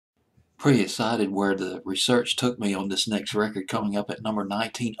Pretty excited where the research took me on this next record coming up at number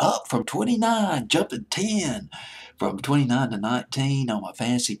 19, up from 29, jumping 10 from 29 to 19 on my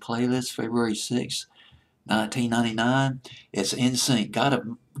fantasy playlist, February 6th, 1999. It's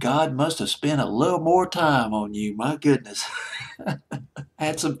NSync. God must have spent a little more time on you. My goodness.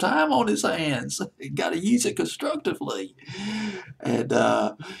 Had some time on his hands. Got to use it constructively. And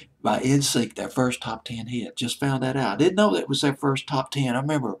by NSYNC, their first top 10 hit. Just found that out. Didn't know that was their first top 10. I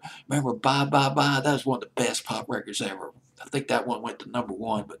remember Bye Bye Bye. That was one of the best pop records ever. I think that one went to number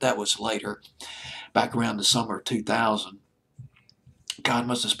one, but that was later, back around the summer of 2000. God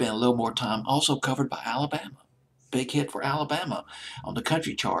must have spent a little more time. Also covered by Alabama. Big hit for Alabama on the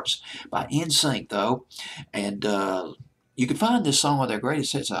country charts by NSYNC, though. And you can find this song on their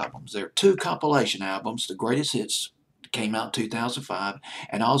greatest hits albums. There are two compilation albums. The greatest hits came out in 2005,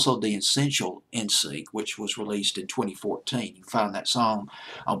 and also the Essential NSYNC, which was released in 2014. You can find that song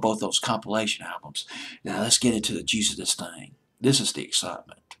on both those compilation albums. Now let's get into the juice of this thing. This is the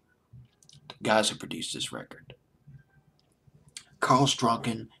excitement. The guys who produced this record: Carl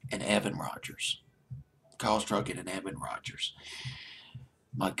Strunken and Evan Rogers. Carl Strunken and Evan Rogers.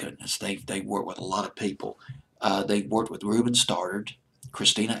 My goodness, they worked with a lot of people. They worked with Ruben Studdard,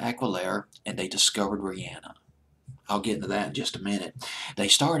 Christina Aguilera, and they discovered Rihanna. I'll get into that in just a minute. They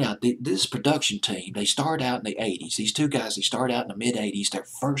started out, this production team, they started out in the 80s. These two guys, they started out in the mid-80s. Their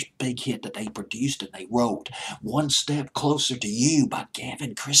first big hit that they produced and they wrote, One Step Closer to You by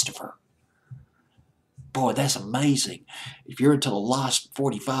Gavin Christopher. Boy, that's amazing. If you're into the Lost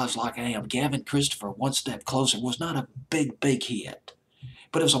 45s like I am, Gavin Christopher, One Step Closer was not a big hit,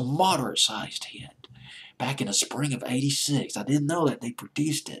 but it was a moderate-sized hit. Back in the spring of '86. I didn't know that. They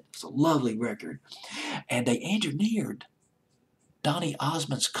produced it. It's a lovely record. And they engineered Donny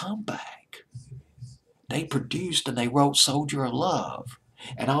Osmond's comeback. They produced and they wrote Soldier of Love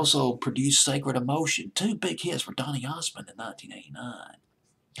and also produced Sacred Emotion. Two big hits for Donny Osmond in 1989.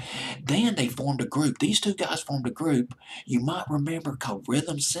 Then they formed a group. These two guys formed a group you might remember called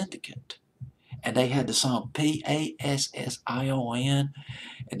Rhythm Syndicate. And they had the song Passion,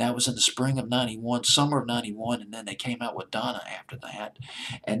 and that was in the spring of '91, summer of '91, and then they came out with Donna after that.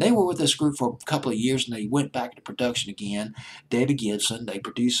 And they were with this group for a couple of years, and they went back to production again. Debbie Gibson, they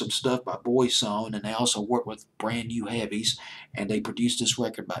produced some stuff by Boy Song, and they also worked with Brand New Heavies, and they produced this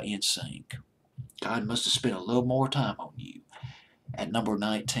record by NSYNC. God must have spent a little more time on you. At number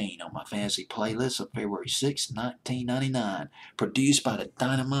 19 on my fantasy playlist of February 6, 1999, produced by the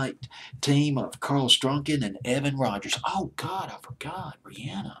dynamite team of Carl Strunken and Evan Rogers. Oh, God, I forgot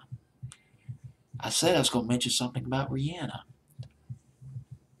Rihanna. I said I was going to mention something about Rihanna.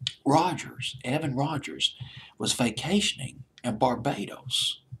 Evan Rogers, was vacationing in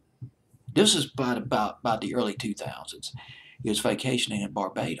Barbados. This is about the early 2000s. He was vacationing in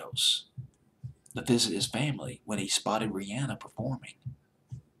Barbados to visit his family when he spotted Rihanna performing.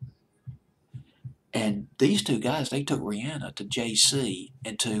 And these two guys, they took Rihanna to JC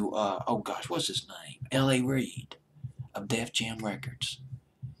and to, what's his name? L.A. Reid of Def Jam Records.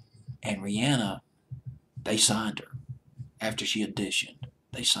 And Rihanna, they signed her after she auditioned.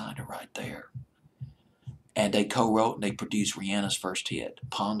 They signed her right there. And they co-wrote and they produced Rihanna's first hit,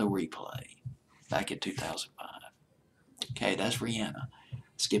 Pondo Replay, back in 2005. Okay, that's Rihanna.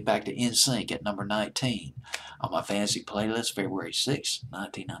 Let's get back to NSYNC at number 19 on my fantasy playlist, February 6,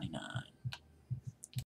 1999.